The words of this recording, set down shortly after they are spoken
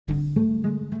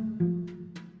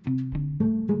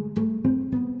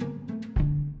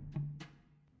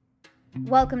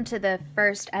Welcome to the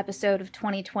first episode of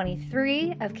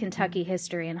 2023 of Kentucky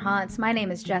History and Haunts. My name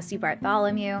is Jessie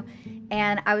Bartholomew,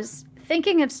 and I was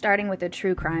thinking of starting with a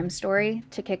true crime story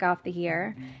to kick off the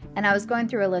year, and I was going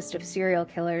through a list of serial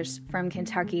killers from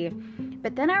Kentucky,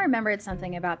 but then I remembered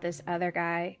something about this other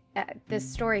guy. This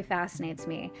story fascinates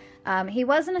me. He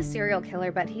wasn't a serial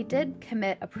killer, but he did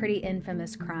commit a pretty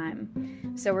infamous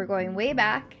crime. So we're going way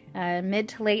back, mid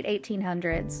to late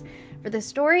 1800s, for the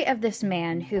story of this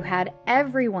man who had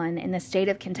everyone in the state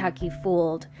of Kentucky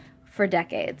fooled for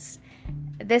decades.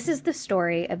 This is the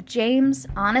story of James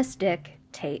Honest Dick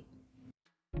Tate.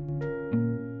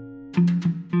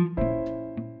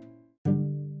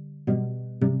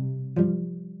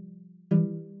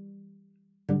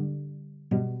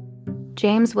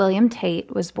 James William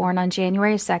Tate was born on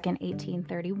January 2nd,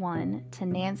 1831, to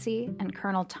Nancy and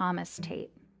Colonel Thomas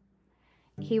Tate.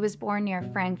 He was born near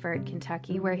Frankfort,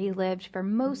 Kentucky, where he lived for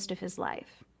most of his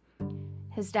life.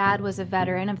 His dad was a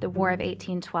veteran of the War of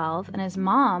 1812, and his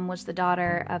mom was the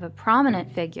daughter of a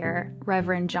prominent figure,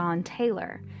 Reverend John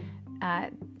Taylor.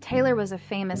 Taylor was a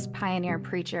famous pioneer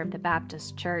preacher of the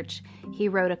Baptist Church. He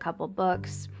wrote a couple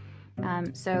books.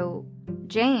 So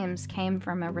James came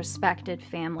from a respected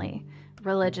family,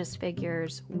 religious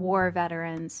figures, war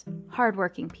veterans,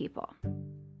 hardworking people.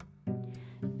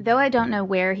 Though I don't know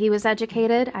where he was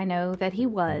educated, I know that he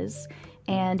was,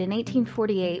 and in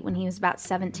 1848, when he was about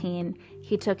 17,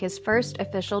 he took his first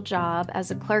official job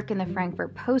as a clerk in the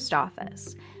Frankfort post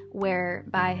office, where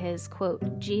by his,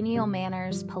 quote, genial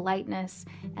manners, politeness,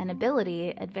 and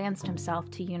ability advanced himself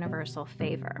to universal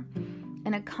favor.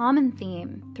 And a common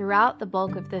theme throughout the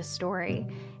bulk of this story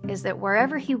is that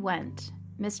wherever he went,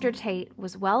 Mr. Tate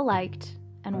was well-liked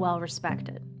and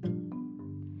well-respected.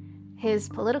 His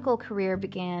political career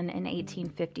began in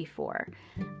 1854.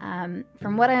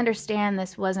 From what I understand,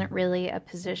 this wasn't really a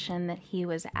position that he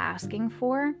was asking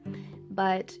for,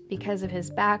 but because of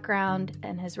his background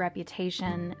and his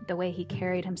reputation, the way he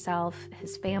carried himself,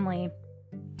 his family,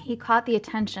 he caught the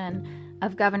attention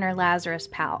of Governor Lazarus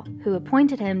Powell, who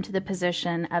appointed him to the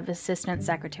position of Assistant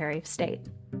Secretary of State.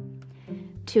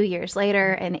 2 years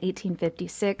later, in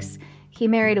 1856, he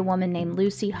married a woman named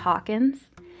Lucy Hawkins,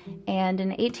 and in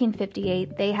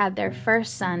 1858, they had their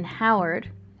first son, Howard,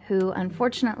 who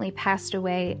unfortunately passed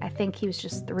away. I think he was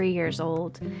just 3 years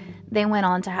old. They went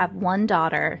on to have one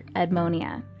daughter,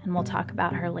 Edmonia, and we'll talk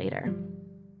about her later.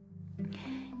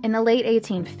 In the late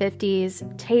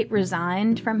 1850s, Tate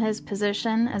resigned from his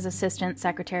position as Assistant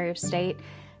Secretary of State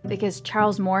because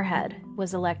Charles Moorhead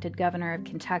was elected governor of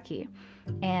Kentucky,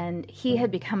 and he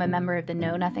had become a member of the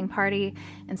Know Nothing Party,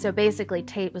 and so basically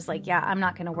Tate was like, yeah, I'm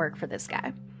not going to work for this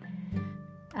guy.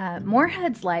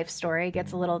 Moorhead's life story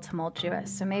gets a little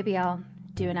tumultuous, so maybe I'll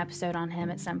do an episode on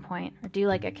him at some point, or do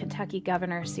like a Kentucky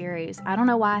governor series. I don't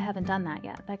know why I haven't done that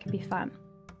yet. That could be fun.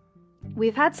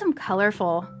 We've had some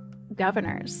colorful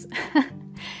governors.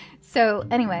 So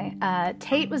anyway,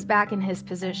 Tate was back in his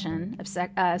position of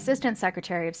Assistant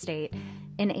Secretary of State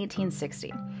in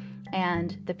 1860,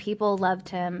 and the people loved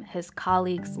him. His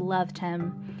colleagues loved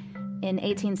him. In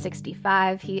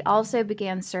 1865, he also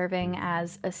began serving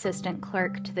as assistant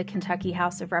clerk to the Kentucky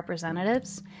House of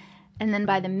Representatives. And then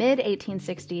by the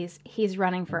mid-1860s, he's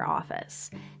running for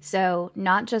office. So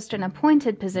not just an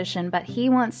appointed position, but he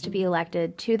wants to be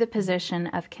elected to the position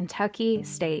of Kentucky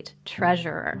State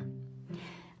Treasurer.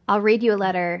 I'll read you a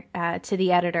letter to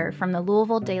the editor from the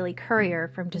Louisville Daily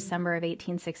Courier from December of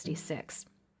 1866.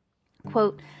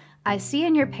 Quote, I see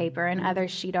in your paper and other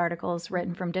sheet articles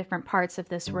written from different parts of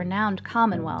this renowned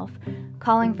Commonwealth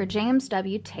calling for James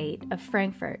W. Tate of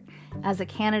Frankfort as a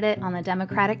candidate on the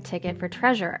Democratic ticket for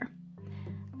treasurer.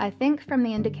 I think from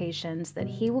the indications that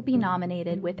he will be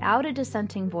nominated without a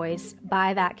dissenting voice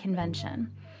by that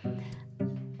convention.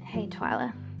 Hey,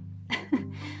 Twyla.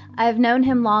 I have known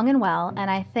him long and well, and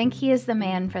I think he is the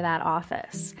man for that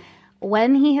office.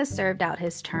 When he has served out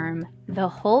his term, the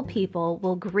whole people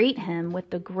will greet him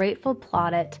with the grateful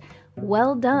plaudit,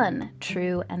 well done,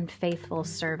 true and faithful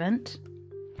servant.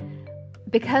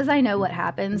 Because I know what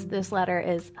happens, this letter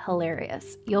is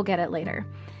hilarious. You'll get it later.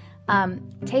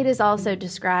 Tate is also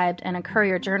described in a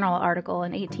Courier Journal article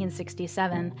in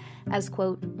 1867 as,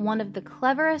 quote, one of the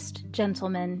cleverest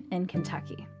gentlemen in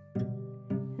Kentucky.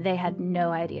 They had no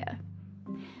idea.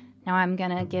 Now I'm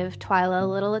going to give Twyla a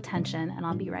little attention, and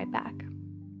I'll be right back.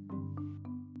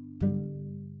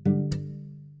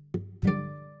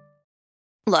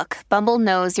 Look, Bumble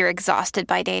knows you're exhausted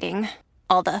by dating.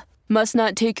 All the, must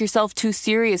not take yourself too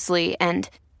seriously, and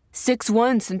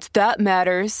 6'1" since that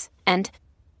matters, and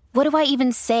what do I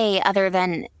even say other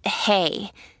than,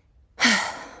 hey?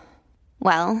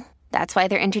 Well, that's why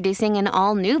they're introducing an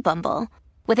all-new Bumble,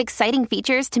 With exciting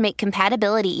features to make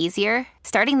compatibility easier,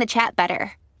 starting the chat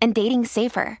better, and dating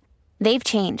safer. They've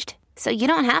changed, so you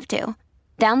don't have to.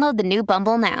 Download the new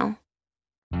Bumble now.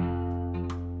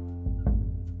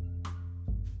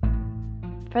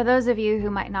 For those of you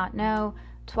who might not know,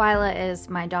 Twyla is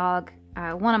my dog,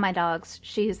 one of my dogs.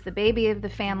 She's the baby of the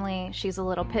family. She's a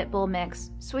little pit bull mix,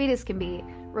 sweet as can be,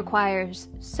 requires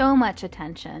so much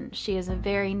attention. She is a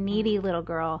very needy little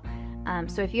girl.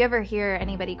 So if you ever hear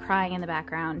anybody crying in the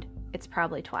background, it's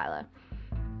probably Twyla.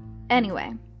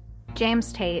 Anyway,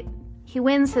 James Tate, he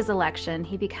wins his election.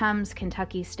 He becomes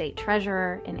Kentucky State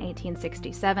Treasurer in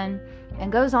 1867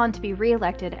 and goes on to be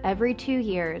reelected every 2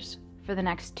 years for the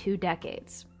next 2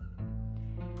 decades.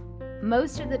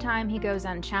 Most of the time he goes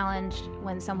unchallenged.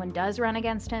 When someone does run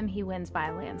against him, he wins by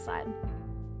a landslide.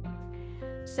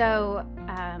 So,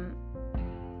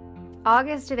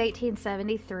 August of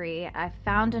 1873, I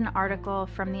found an article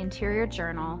from the Interior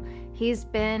Journal. He's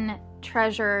been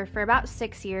treasurer for about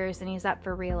 6 years and he's up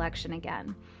for re-election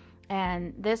again.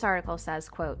 And this article says,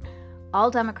 quote,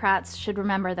 "All Democrats should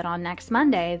remember that on next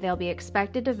Monday, they'll be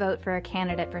expected to vote for a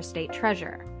candidate for state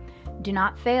treasurer. Do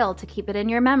not fail to keep it in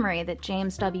your memory that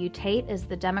James W. Tate is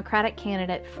the Democratic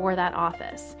candidate for that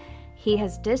office. He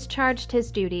has discharged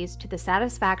his duties to the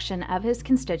satisfaction of his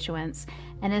constituents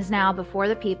and is now before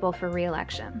the people for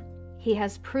re-election. He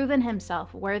has proven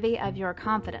himself worthy of your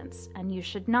confidence, and you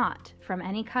should not, from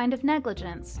any kind of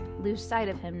negligence, lose sight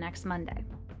of him next Monday."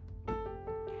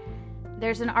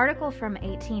 There's an article from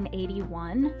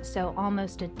 1881, so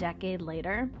almost a decade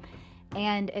later,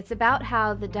 and it's about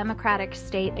how the Democratic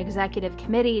State Executive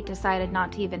Committee decided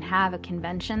not to even have a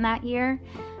convention that year.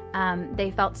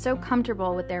 They felt so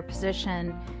comfortable with their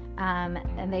position,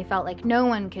 and they felt like no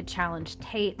one could challenge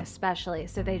Tate especially,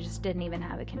 so they just didn't even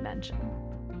have a convention.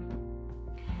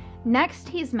 Next,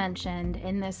 he's mentioned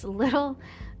in this little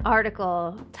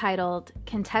article titled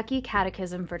Kentucky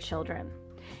Catechism for Children.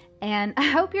 And I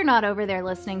hope you're not over there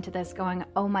listening to this going,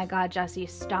 "Oh my God, Jesse,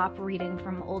 stop reading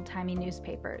from old-timey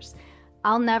newspapers."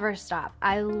 I'll never stop.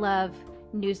 I love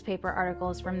newspaper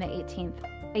articles from the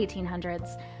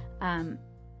 1800s.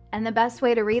 And the best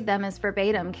way to read them is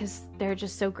verbatim because they're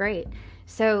just so great.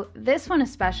 So this one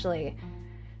especially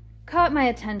caught my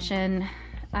attention.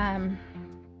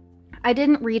 I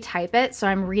didn't retype it, so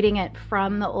I'm reading it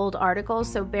from the old article,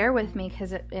 so bear with me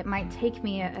because it might take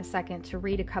me a second to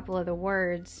read a couple of the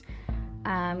words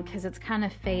because it's kind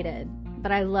of faded,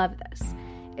 but I love this.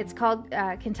 It's called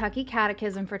Kentucky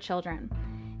Catechism for Children,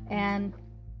 and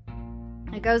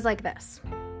it goes like this.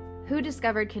 Who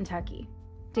discovered Kentucky?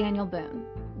 Daniel Boone.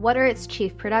 What are its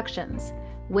chief productions?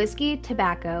 Whiskey,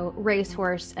 tobacco,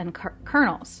 racehorse, and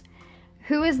kernels.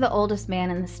 Who is the oldest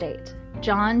man in the state?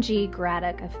 John G.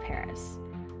 Braddock of Paris.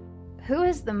 Who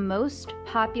is the most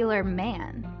popular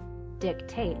man? Dick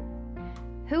Tate.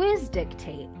 Who is Dick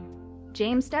Tate?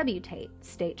 James W. Tate,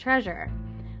 state treasurer.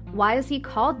 Why is he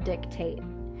called Dick Tate?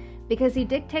 Because he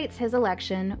dictates his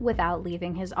election without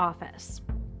leaving his office.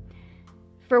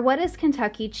 For what is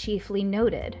Kentucky chiefly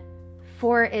noted?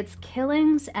 For its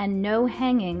killings and no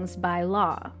hangings by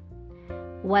law.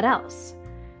 What else?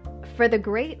 For the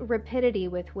great rapidity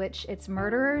with which its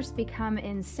murderers become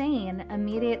insane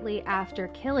immediately after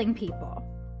killing people.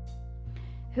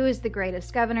 Who is the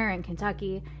greatest governor in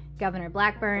Kentucky? Governor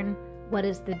Blackburn. What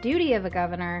is the duty of a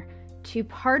governor? To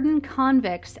pardon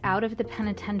convicts out of the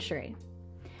penitentiary.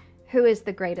 Who is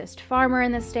the greatest farmer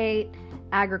in the state?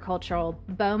 Agricultural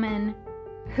Bowman.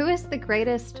 Who is the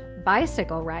greatest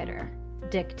bicycle rider?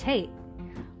 Dick Tate.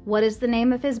 What is the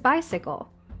name of his bicycle?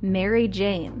 Mary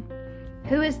Jane.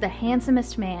 Who is the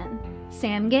handsomest man?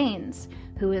 Sam Gaines.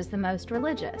 Who is the most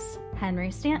religious?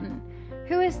 Henry Stanton.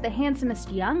 Who is the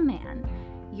handsomest young man?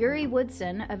 Uri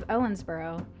Woodson of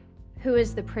Owensboro. Who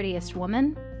is the prettiest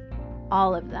woman?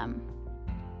 All of them.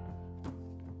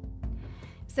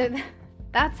 So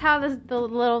that's how the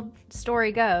little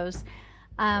story goes.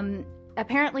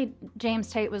 Apparently, James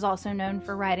Tate was also known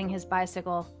for riding his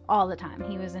bicycle all the time.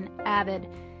 He was an avid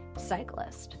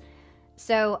cyclist.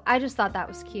 So I just thought that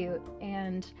was cute.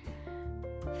 And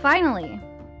finally,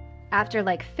 after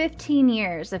like 15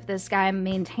 years of this guy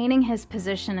maintaining his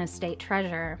position as state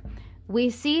treasurer, we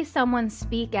see someone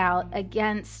speak out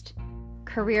against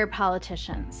career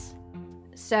politicians.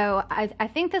 So I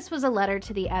think this was a letter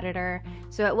to the editor.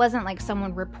 So it wasn't like a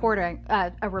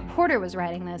reporter was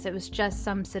writing this. It was just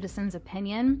some citizen's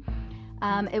opinion.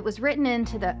 It was written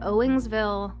into the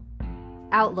Owensville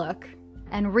Outlook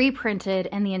and reprinted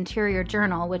in the Interior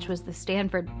Journal, which was the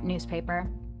Stanford newspaper.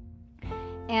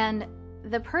 And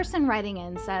the person writing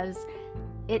in says,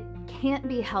 it can't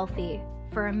be healthy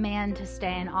for a man to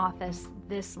stay in office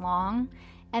this long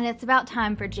and it's about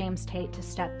time for James Tate to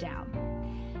step down.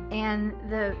 And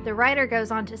the writer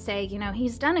goes on to say,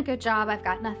 he's done a good job, I've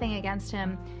got nothing against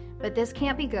him, but this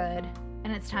can't be good,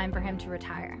 and it's time for him to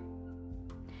retire.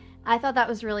 I thought that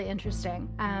was really interesting.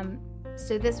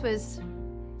 So this was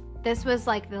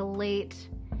like the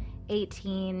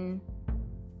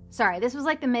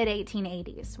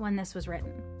mid-1880s when this was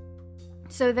written.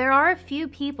 So there are a few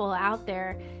people out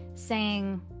there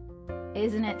saying,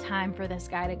 isn't it time for this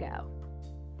guy to go?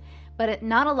 But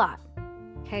not a lot.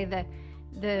 Okay,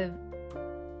 the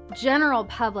general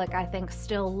public, I think,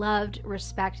 still loved,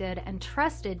 respected, and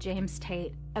trusted James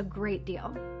Tate a great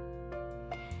deal.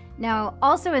 Now,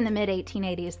 also in the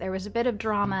mid-1880s, there was a bit of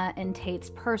drama in Tate's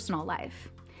personal life.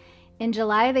 In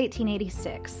July of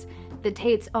 1886, the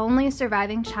Tates' only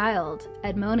surviving child,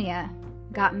 Edmonia,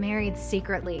 got married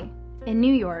secretly in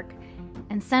New York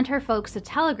and sent her folks a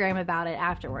telegram about it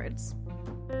afterwards.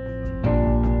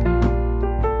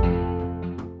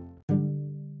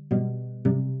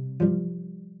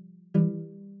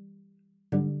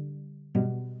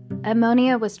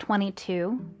 Edmonia was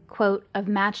 22, quote, of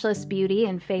matchless beauty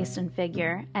in face and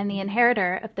figure, and the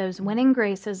inheritor of those winning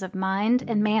graces of mind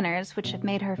and manners which have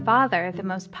made her father the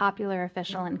most popular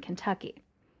official in Kentucky.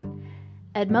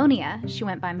 Edmonia, she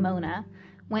went by Mona,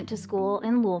 went to school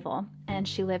in Louisville, and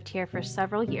she lived here for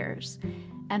several years,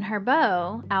 and her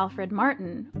beau, Alfred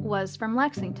Martin, was from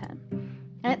Lexington.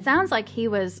 And it sounds like he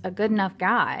was a good enough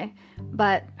guy,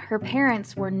 but her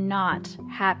parents were not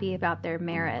happy about their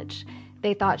marriage.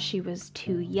 They thought she was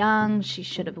too young, she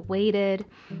should have waited,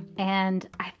 and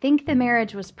I think the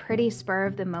marriage was pretty spur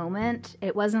of the moment.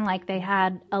 It wasn't like they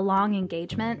had a long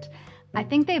engagement. I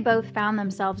think they both found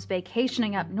themselves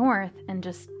vacationing up north and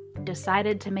just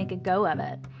decided to make a go of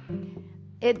it.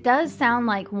 It does sound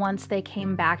like once they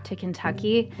came back to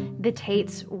Kentucky, the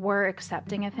Tates were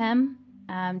accepting of him.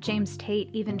 James Tate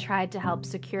even tried to help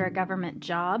secure a government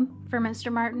job for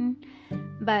Mr. Martin,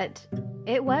 but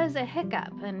it was a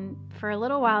hiccup, and for a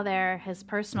little while there, his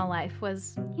personal life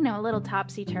was, a little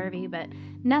topsy-turvy, but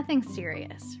nothing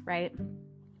serious, right?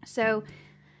 So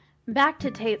back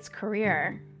to Tate's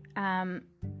career,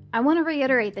 I want to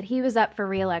reiterate that he was up for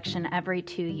re-election every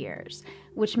 2 years,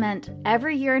 which meant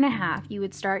every year and a half you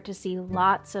would start to see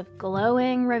lots of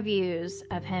glowing reviews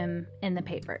of him in the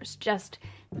papers, just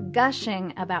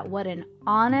gushing about what an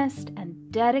honest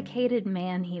and dedicated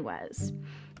man he was.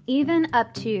 Even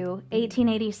up to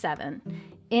 1887,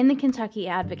 in the Kentucky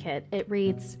Advocate, it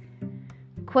reads,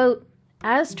 quote,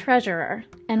 as treasurer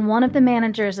and one of the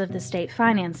managers of the state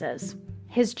finances,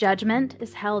 his judgment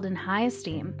is held in high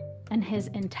esteem, and his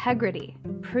integrity,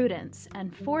 prudence,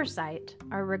 and foresight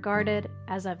are regarded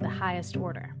as of the highest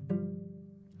order.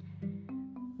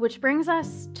 Which brings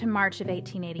us to March of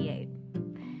 1888,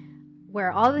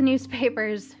 where all the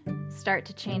newspapers start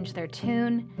to change their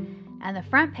tune, and the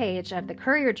front page of the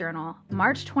Courier-Journal,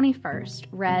 March 21st,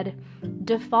 read,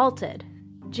 defaulted,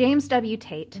 James W.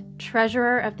 Tate,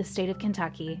 treasurer of the state of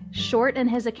Kentucky, short in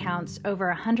his accounts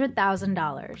over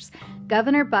 $100,000.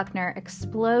 Governor Buckner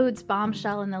explodes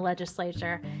bombshell in the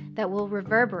legislature that will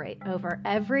reverberate over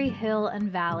every hill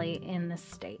and valley in the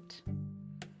state.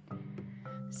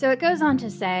 So it goes on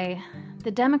to say, the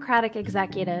Democratic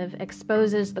executive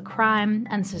exposes the crime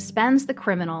and suspends the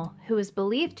criminal who is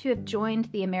believed to have joined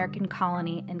the American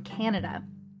colony in Canada.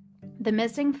 The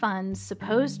missing funds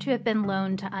supposed to have been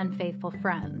loaned to unfaithful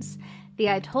friends.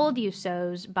 The I told you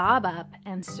so's bob up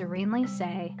and serenely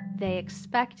say they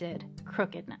expected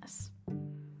crookedness.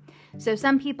 So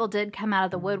some people did come out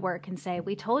of the woodwork and say,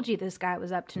 we told you this guy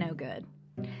was up to no good.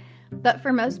 But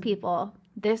for most people,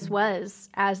 this was,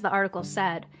 as the article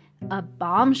said, a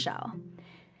bombshell.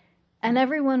 And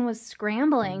everyone was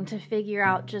scrambling to figure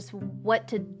out just what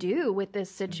to do with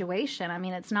this situation. I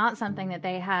mean, it's not something that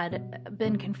they had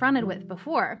been confronted with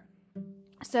before.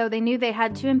 So they knew they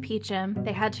had to impeach him.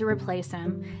 They had to replace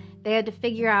him. They had to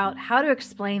figure out how to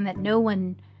explain that no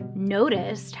one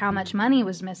noticed how much money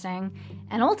was missing.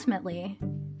 And ultimately,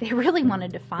 they really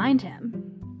wanted to find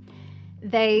him.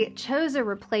 They chose a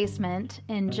replacement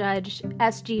in Judge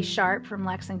S.G. Sharp from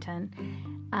Lexington,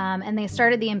 and they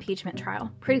started the impeachment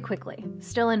trial pretty quickly,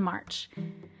 still in March.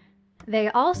 They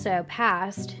also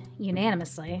passed,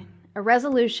 unanimously, a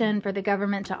resolution for the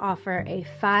government to offer a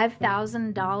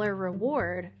 $5,000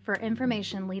 reward for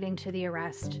information leading to the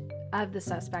arrest of the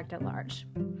suspect at large.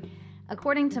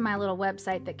 According to my little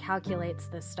website that calculates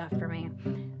this stuff for me,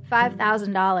 $5,000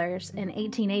 in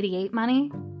 1888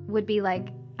 money would be like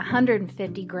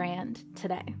 $150,000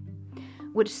 today,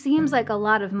 which seems like a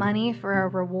lot of money for a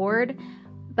reward,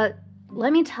 but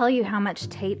let me tell you how much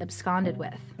Tate absconded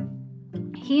with.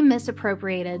 He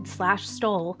misappropriated /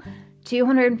 stole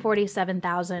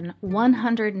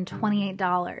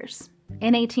 $247,128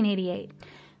 in 1888,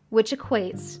 which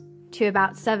equates to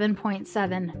about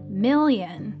 $7.7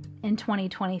 million in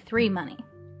 2023 money.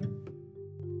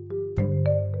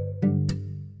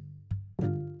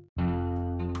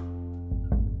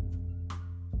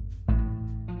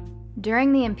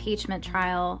 During the impeachment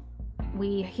trial,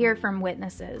 we hear from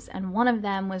witnesses, and one of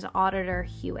them was Auditor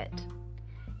Hewitt.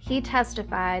 He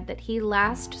testified that he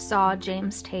last saw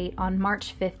James Tate on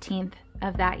March 15th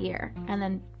of that year, and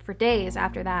then for days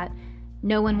after that,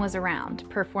 no one was around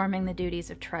performing the duties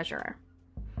of treasurer.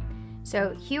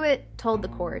 So Hewitt told the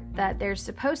court that there's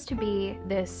supposed to be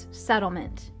this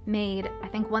settlement made, I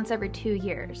think, once every 2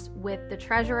 years with the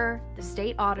treasurer, the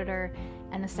state auditor,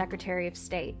 and the Secretary of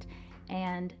State.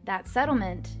 And that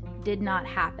settlement did not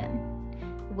happen,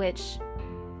 which,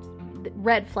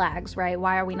 red flags, right?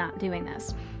 Why are we not doing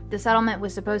this? The settlement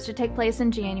was supposed to take place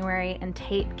in January, and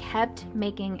Tate kept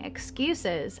making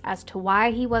excuses as to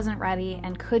why he wasn't ready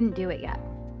and couldn't do it yet.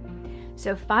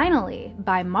 So finally,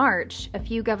 by March, a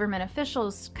few government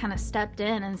officials kind of stepped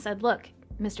in and said, look,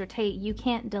 Mr. Tate, you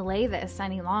can't delay this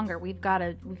any longer. We've got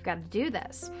to do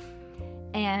this.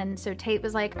 And so Tate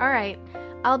was like, all right,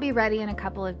 I'll be ready in a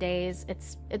couple of days.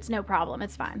 It's no problem.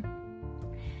 It's fine.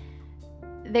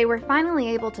 They were finally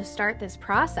able to start this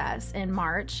process in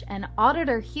March, and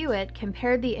Auditor Hewitt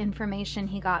compared the information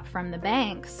he got from the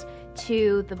banks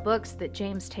to the books that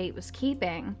James Tate was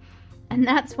keeping, and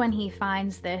that's when he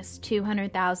finds this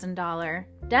 $200,000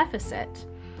 deficit,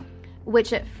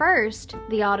 which at first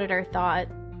the auditor thought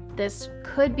this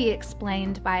could be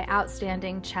explained by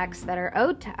outstanding checks that are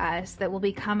owed to us that will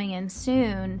be coming in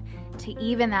soon to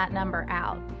even that number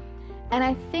out. And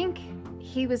I think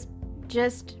he was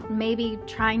just maybe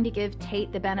trying to give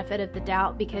Tate the benefit of the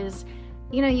doubt because,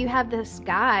 you know, you have this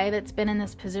guy that's been in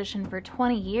this position for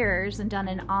 20 years and done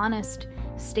an honest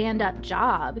stand-up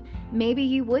job. Maybe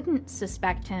you wouldn't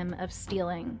suspect him of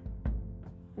stealing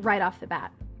right off the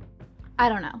bat. I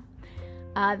don't know.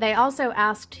 They also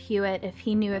asked Hewitt if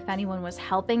he knew if anyone was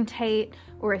helping Tate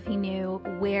or if he knew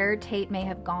where Tate may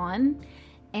have gone.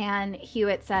 And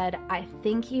Hewitt said, I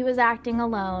think he was acting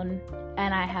alone,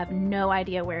 and I have no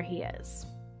idea where he is.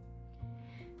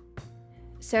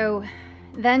 So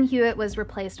then Hewitt was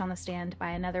replaced on the stand by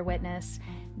another witness.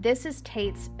 This is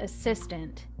Tate's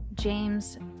assistant,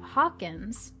 James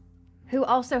Hawkins, who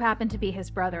also happened to be his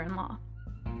brother-in-law.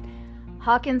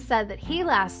 Hawkins said that he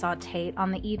last saw Tate on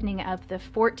the evening of the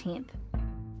 14th.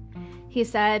 He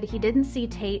said he didn't see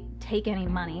Tate take any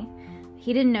money.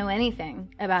 He didn't know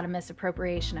anything about a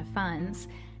misappropriation of funds,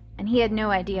 and he had no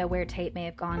idea where Tate may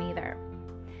have gone either.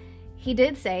 He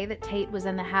did say that Tate was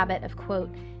in the habit of,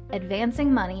 quote,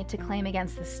 advancing money to claim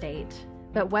against the state,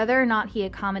 but whether or not he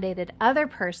accommodated other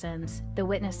persons, the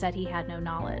witness said he had no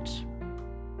knowledge.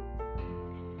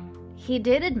 He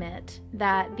did admit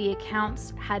that the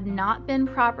accounts had not been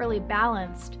properly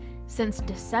balanced since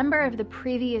December of the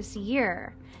previous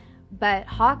year, but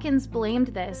Hawkins blamed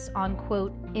this on,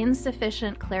 quote,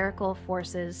 insufficient clerical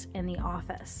forces in the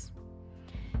office.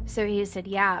 So he said,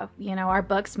 yeah, you know, our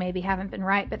books maybe haven't been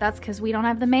right, but that's because we don't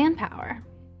have the manpower.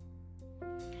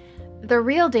 The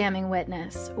real damning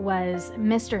witness was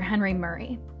Mr. Henry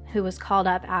Murray, who was called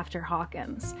up after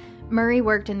Hawkins. Murray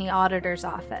worked in the auditor's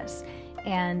office,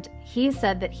 and he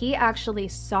said that he actually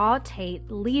saw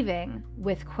Tate leaving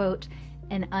with, quote,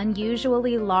 an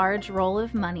unusually large roll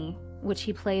of money, which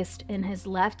he placed in his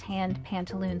left-hand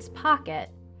pantaloons pocket,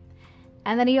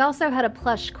 and that he also had a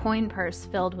plush coin purse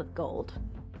filled with gold.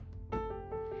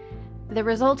 The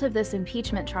result of this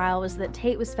impeachment trial was that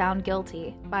Tate was found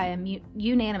guilty by a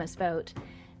unanimous vote,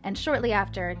 and shortly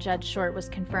after, Judge Short was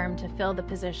confirmed to fill the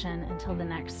position until the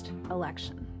next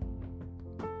election.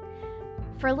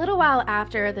 For a little while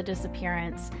after the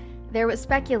disappearance, there was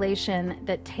speculation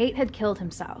that Tate had killed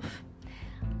himself.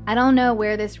 I don't know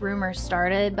where this rumor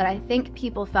started, but I think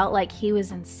people felt like he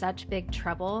was in such big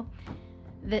trouble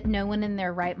that no one in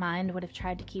their right mind would have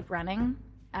tried to keep running,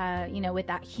 with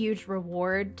that huge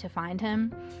reward to find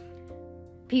him.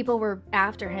 People were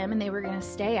after him, and they were going to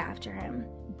stay after him.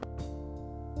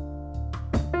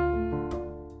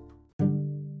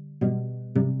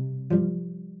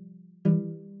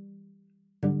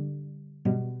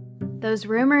 Those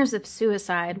rumors of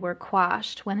suicide were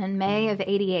quashed when in May of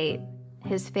 '88,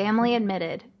 his family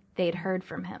admitted they'd heard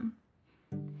from him.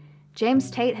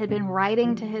 James Tate had been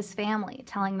writing to his family,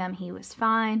 telling them he was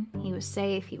fine, he was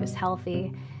safe, he was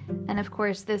healthy, and of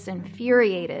course this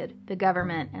infuriated the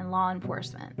government and law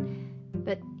enforcement.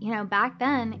 But, back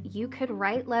then, you could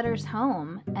write letters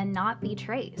home and not be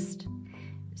traced.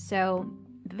 So,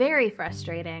 very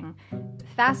frustrating,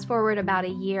 Fast forward about a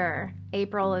year,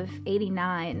 April of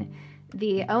 '89,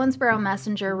 the Owensboro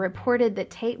Messenger reported that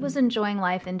Tate was enjoying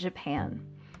life in Japan.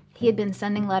 He had been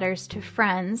sending letters to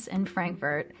friends in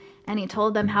Frankfurt, and he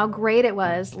told them how great it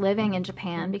was living in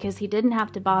Japan because he didn't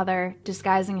have to bother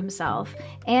disguising himself,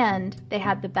 and they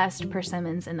had the best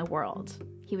persimmons in the world.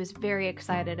 He was very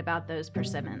excited about those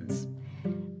persimmons.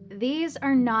 These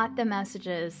are not the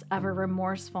messages of a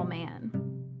remorseful man.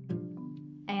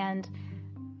 And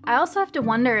I also have to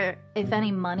wonder if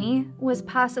any money was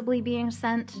possibly being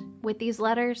sent with these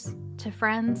letters to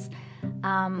friends,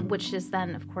 which is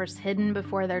then, of course, hidden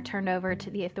before they're turned over to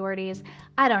the authorities.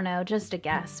 I don't know, just a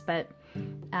guess, but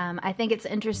I think it's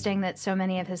interesting that so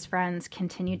many of his friends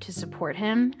continued to support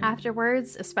him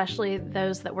afterwards, especially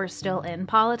those that were still in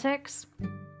politics.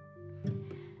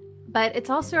 But it's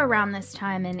also around this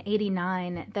time in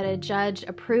 '89 that a judge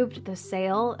approved the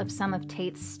sale of some of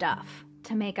Tate's stuff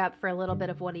to make up for a little bit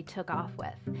of what he took off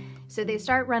with. So they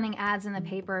start running ads in the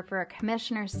paper for a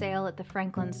commissioner's sale at the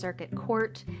Franklin Circuit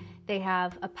Court. They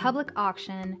have a public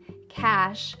auction,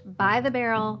 cash, by the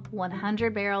barrel,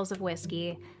 100 barrels of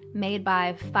whiskey made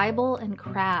by Feibel and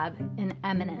Crab in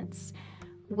Eminence,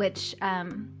 which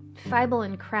Feibel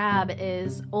and Crab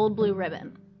is Old Blue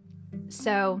Ribbon.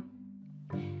 So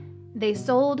they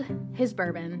sold his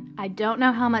bourbon. I don't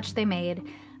know how much they made.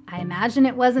 I imagine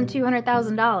it wasn't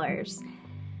 $200,000.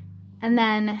 And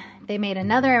then they made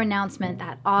another announcement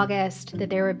that August that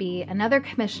there would be another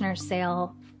commissioner's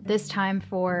sale, this time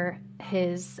for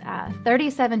his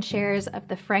 37 shares of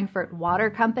the Frankfurt Water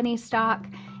Company stock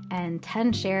and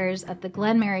 10 shares of the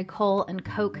Glenmary Coal and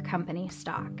Coke Company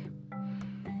stock.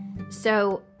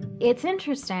 So it's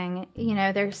interesting,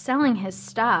 they're selling his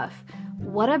stuff.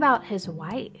 What about his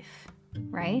wife,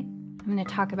 right? I'm going to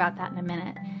talk about that in a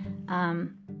minute.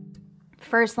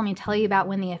 First, let me tell you about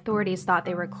when the authorities thought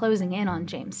they were closing in on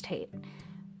James Tate.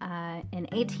 In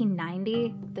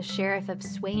 1890, the sheriff of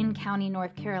Swain County,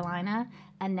 North Carolina,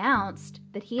 announced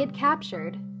that he had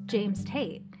captured James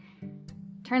Tate.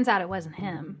 Turns out it wasn't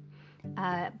him.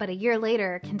 But a year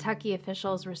later, Kentucky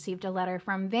officials received a letter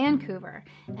from Vancouver,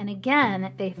 and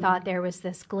again, they thought there was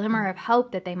this glimmer of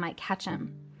hope that they might catch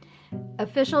him.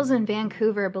 Officials in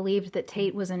Vancouver believed that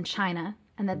Tate was in China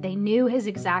and that they knew his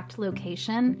exact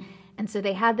location, and so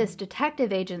they had this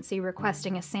detective agency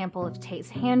requesting a sample of Tate's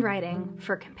handwriting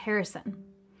for comparison.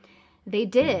 They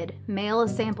did mail a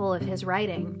sample of his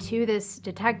writing to this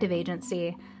detective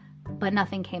agency, but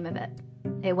nothing came of it.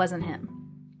 It wasn't him.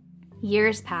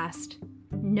 Years passed,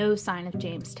 no sign of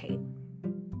James Tate.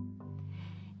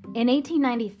 In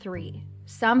 1893,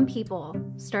 some people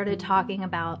started talking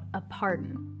about a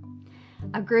pardon.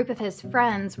 A group of his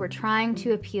friends were trying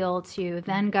to appeal to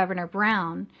then Governor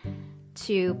Brown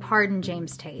to pardon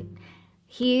James Tate.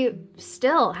 He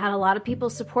still had a lot of people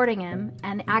supporting him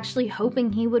and actually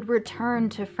hoping he would return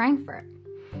to Frankfurt.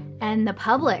 And the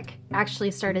public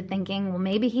actually started thinking, well,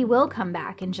 maybe he will come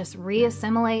back and just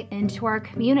reassimilate into our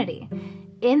community.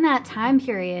 In that time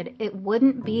period, it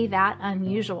wouldn't be that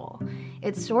unusual.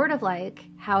 It's sort of like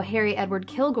how Harry Edward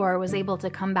Kilgore was able to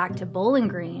come back to Bowling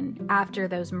Green after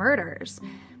those murders.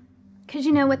 Because,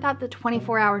 without the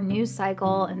 24-hour news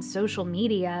cycle and social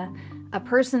media, a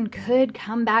person could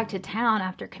come back to town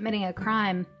after committing a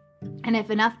crime, and if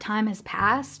enough time has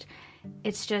passed,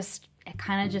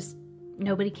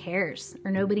 nobody cares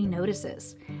or nobody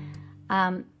notices.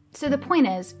 So the point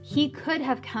is, he could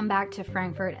have come back to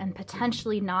Frankfurt and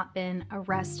potentially not been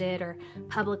arrested or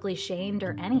publicly shamed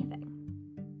or anything.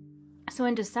 So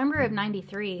in December of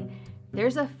 '93,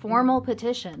 there's a formal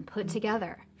petition put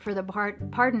together for the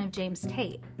pardon of James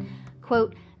Tate.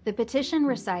 Quote, "The petition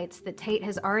recites that Tate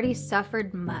has already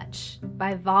suffered much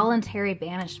by voluntary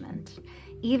banishment,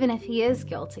 even if he is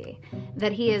guilty,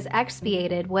 that he has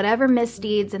expiated whatever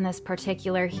misdeeds in this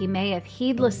particular he may have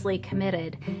heedlessly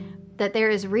committed, that there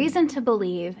is reason to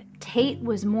believe Tate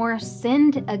was more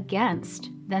sinned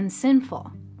against than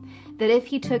sinful, that if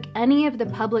he took any of the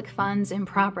public funds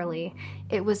improperly,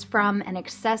 it was from an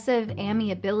excessive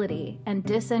amiability and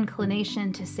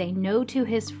disinclination to say no to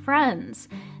his friends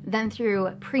than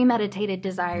through premeditated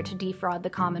desire to defraud the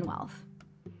Commonwealth."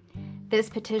 This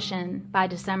petition, by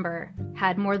December,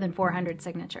 had more than 400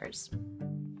 signatures.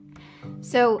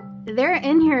 So they're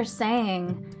in here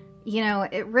saying,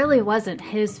 it really wasn't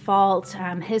his fault.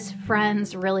 His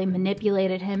friends really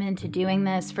manipulated him into doing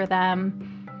this for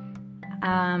them.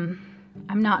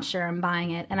 I'm not sure I'm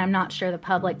buying it, and I'm not sure the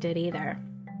public did either.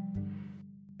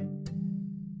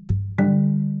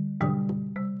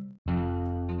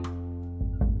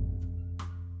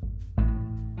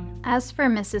 As for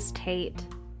Mrs. Tate,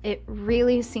 it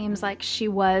really seems like she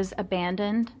was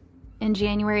abandoned In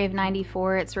January of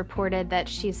 94, it's reported that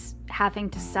she's having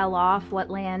to sell off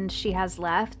what land she has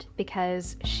left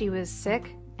because she was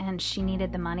sick and she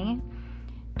needed the money.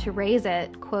 To raise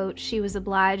it, quote, she was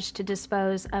obliged to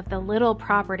dispose of the little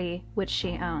property which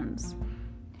she owns.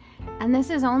 And this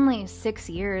is only 6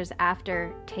 years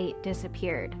after Tate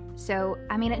disappeared. So,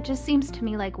 I mean, it just seems to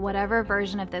me like whatever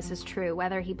version of this is true,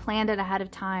 whether he planned it ahead of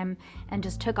time and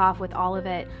just took off with all of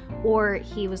it, or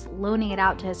he was loaning it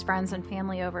out to his friends and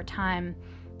family over time,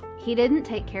 he didn't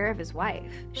take care of his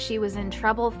wife. She was in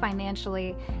trouble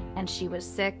financially, and she was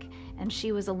sick, and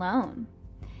she was alone.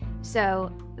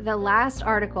 So, the last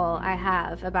article I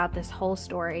have about this whole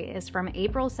story is from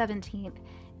April 17th,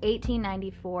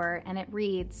 1894, and it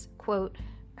reads, quote,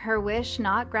 "Her wish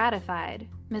not gratified,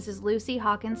 Mrs. Lucy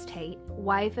Hawkins Tate,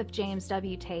 wife of James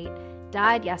W. Tate,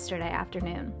 died yesterday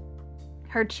afternoon.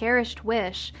 Her cherished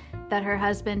wish that her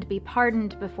husband be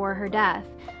pardoned before her death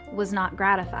was not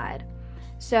gratified."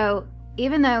 So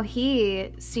even though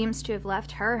he seems to have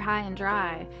left her high and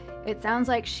dry, it sounds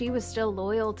like she was still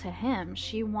loyal to him.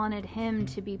 She wanted him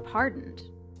to be pardoned.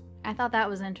 I thought that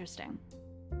was interesting.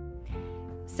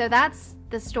 So that's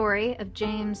the story of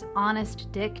James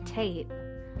Honest Dick Tate.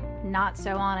 Not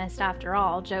so honest after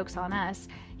all, joke's on us.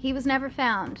 He was never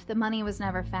found. The money was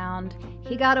never found.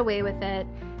 He got away with it.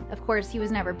 Of course, he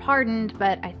was never pardoned,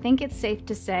 but I think it's safe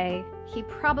to say he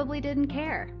probably didn't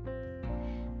care.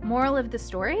 Moral of the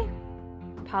story?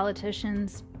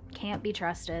 Politicians can't be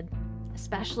trusted,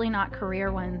 especially not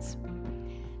career ones.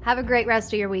 Have a great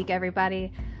rest of your week,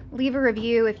 everybody. Leave a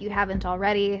review if you haven't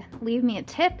already. Leave me a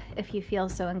tip if you feel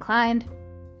so inclined.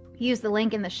 Use the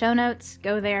link in the show notes.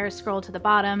 Go there, scroll to the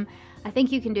bottom. I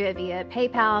think you can do it via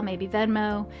PayPal, maybe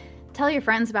Venmo. Tell your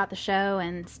friends about the show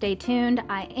and stay tuned.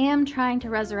 I am trying to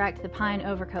resurrect the Pine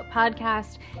Overcoat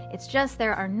podcast. It's just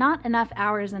there are not enough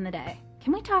hours in the day.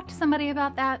 Can we talk to somebody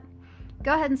about that?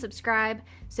 Go ahead and subscribe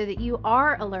so that you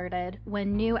are alerted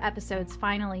when new episodes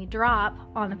finally drop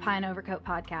on the Pine Overcoat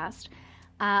podcast.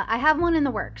 I have one in the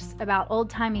works about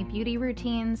old-timey beauty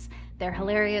routines. They're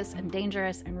hilarious and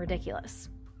dangerous and ridiculous.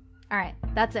 All right,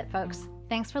 that's it, folks.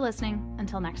 Thanks for listening.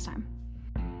 Until next time.